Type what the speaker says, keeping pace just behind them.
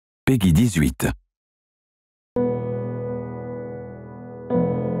Peggy 18.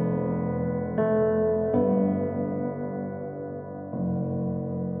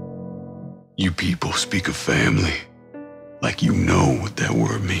 You people speak of family like you know what that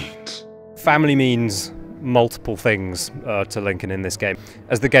word means. Family means multiple things to Lincoln in this game.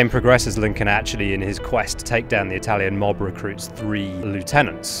 As the game progresses, Lincoln actually, in his quest to take down the Italian mob, recruits 3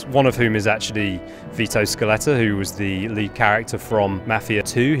 lieutenants, one of whom is actually Vito Scaletta, who was the lead character from Mafia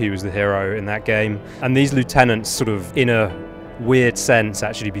II. He was the hero in that game. And these lieutenants sort of, in a weird sense,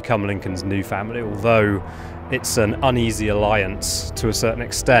 actually become Lincoln's new family, although it's an uneasy alliance to a certain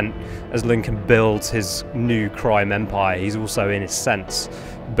extent. As Lincoln builds his new crime empire, he's also, in a sense,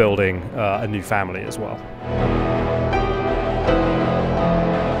 building a new family as well.